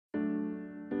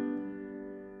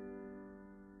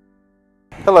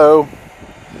Hello.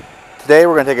 Today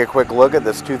we're going to take a quick look at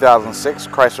this 2006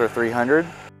 Chrysler 300.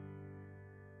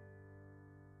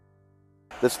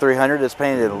 This 300 is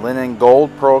painted in linen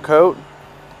gold pearl coat,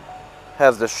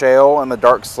 has the shale and the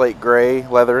dark slate gray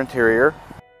leather interior.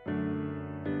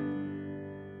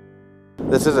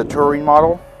 This is a touring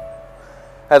model,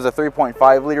 has a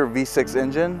 3.5 liter V6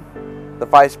 engine, the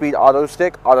 5-speed auto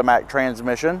stick automatic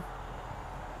transmission.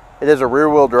 It is a rear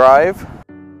wheel drive.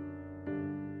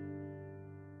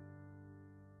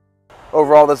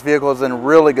 Overall, this vehicle is in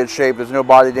really good shape. There's no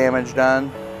body damage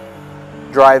done.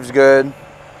 Drives good,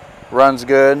 runs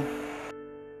good.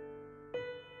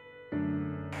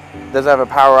 Does have a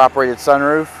power operated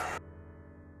sunroof.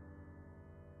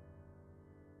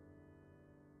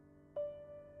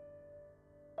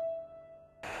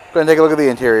 Going to take a look at the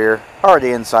interior.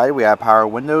 Already inside, we have power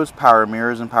windows, power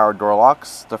mirrors, and power door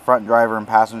locks. The front driver and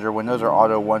passenger windows are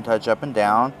auto one-touch up and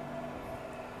down.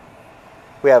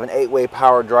 We have an 8-way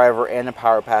power driver and a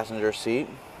power passenger seat.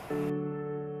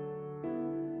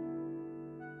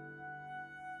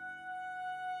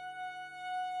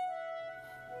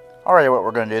 Alright, what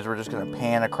we're going to do is we're just going to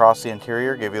pan across the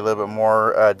interior, give you a little bit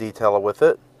more detail with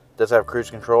it. It does have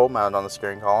cruise control mounted on the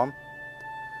steering column.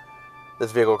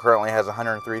 This vehicle currently has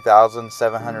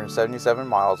 103,777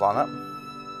 miles on it.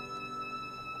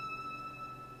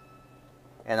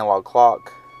 Analog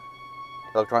clock,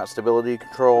 electronic stability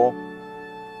control,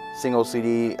 single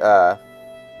CD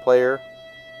player,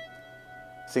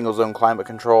 single zone climate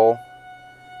control,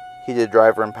 heated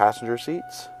driver and passenger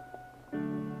seats,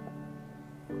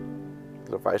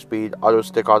 the 5-speed auto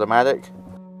stick automatic,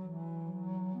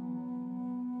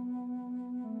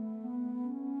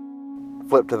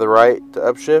 flip to the right to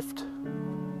upshift,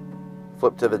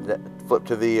 flip to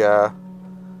the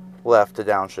left to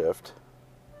downshift.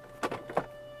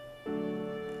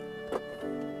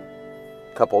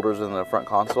 Cup holders in the front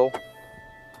console.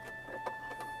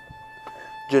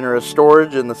 Generous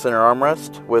storage in the center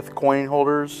armrest with coin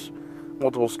holders,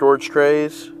 multiple storage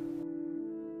trays.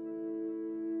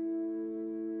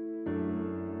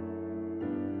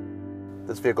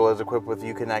 This vehicle is equipped with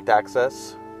Uconnect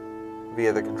access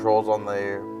via the controls on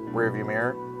the rear view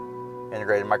mirror,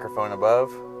 integrated microphone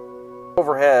above.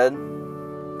 Overhead,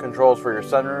 controls for your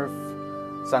sunroof,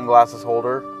 sunglasses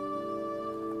holder.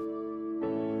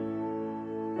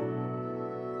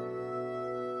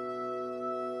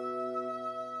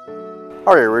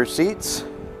 Alright, rear seats,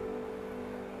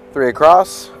 3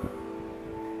 across,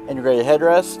 integrated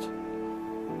headrest,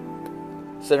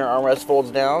 center armrest folds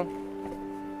down,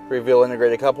 reveal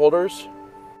integrated cup holders.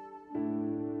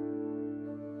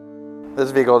 This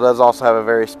vehicle does also have a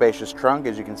very spacious trunk,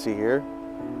 as you can see here.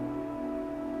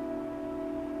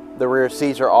 The rear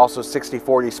seats are also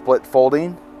 60-40 split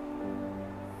folding.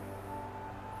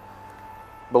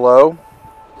 Below,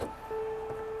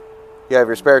 you have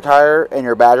your spare tire and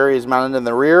your battery is mounted in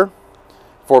the rear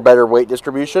for better weight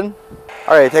distribution.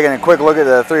 Alright, taking a quick look at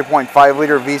the 3.5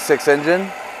 liter V6 engine.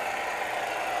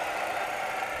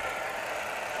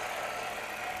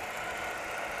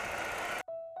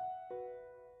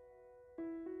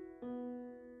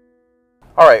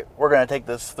 Alright, we're going to take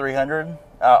this 300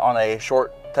 out on a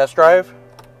short test drive.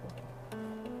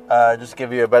 Just to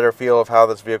give you a better feel of how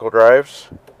this vehicle drives.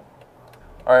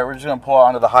 Alright, we're just going to pull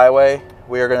onto the highway.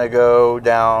 We are going to go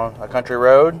down a country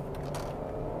road.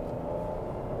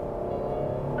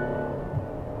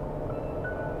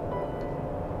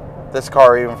 This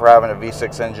car, even for having a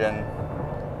V6 engine,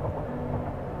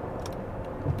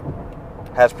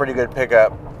 has pretty good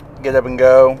pickup. Get up and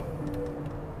go.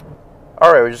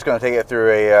 Alright, we're just going to take it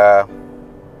through a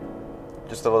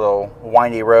just a little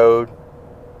windy road.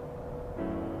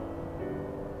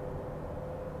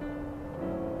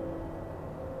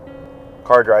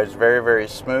 Car drives very, very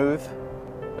smooth.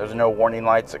 There's no warning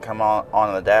lights that come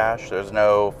on the dash. There's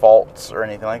no faults or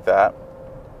anything like that.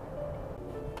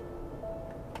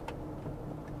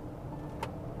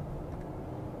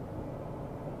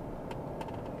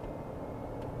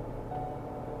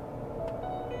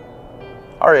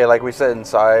 Alright, like we said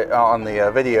inside on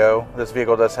the video, this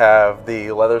vehicle does have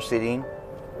the leather seating.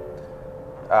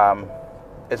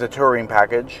 It's a touring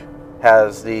package.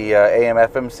 Has the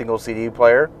AM/FM single CD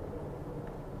player,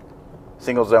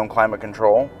 single zone climate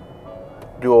control,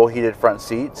 dual heated front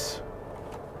seats.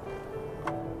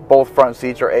 Both front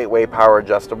seats are 8-way power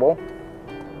adjustable.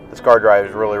 This car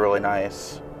drives really, really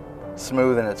nice.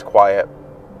 Smooth and it's quiet.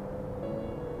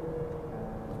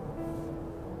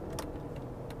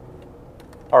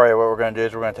 Alright, what we're going to do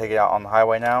is we're going to take it out on the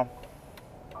highway now.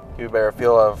 Give you a better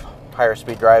feel of higher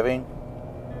speed driving.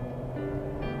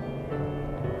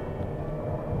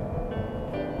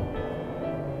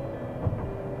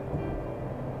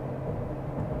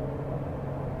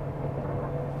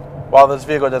 While this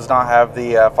vehicle does not have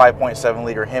the 5.7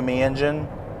 liter Hemi engine,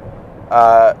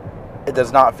 it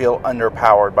does not feel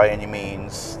underpowered by any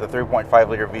means. The 3.5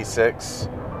 liter V6,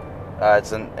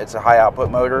 it's a high output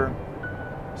motor,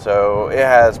 so it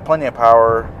has plenty of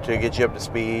power to get you up to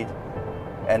speed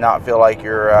and not feel like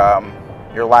you're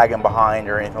lagging behind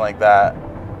or anything like that,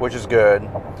 which is good.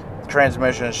 The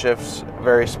transmission shifts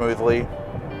very smoothly.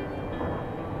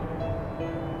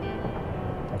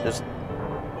 Just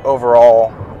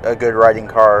overall a good riding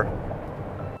car.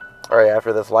 Alright,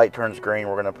 after this light turns green,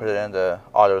 we're going to put it into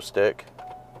auto stick.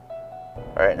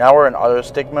 Alright, now we're in auto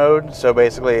stick mode, so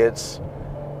basically it's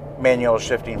manual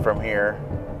shifting from here.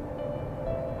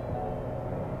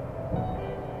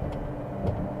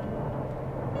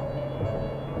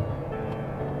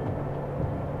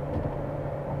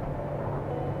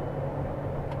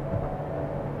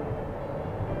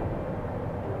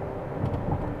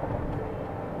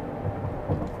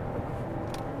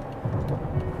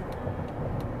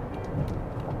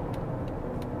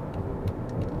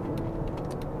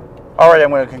 Alright,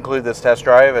 I'm going to conclude this test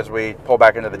drive as we pull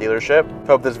back into the dealership.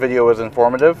 Hope this video was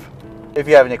informative. If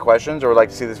you have any questions or would like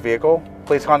to see this vehicle,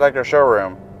 please contact our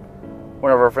showroom.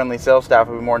 One of our friendly sales staff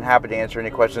will be more than happy to answer any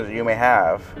questions that you may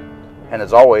have. And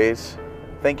as always,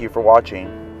 thank you for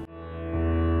watching.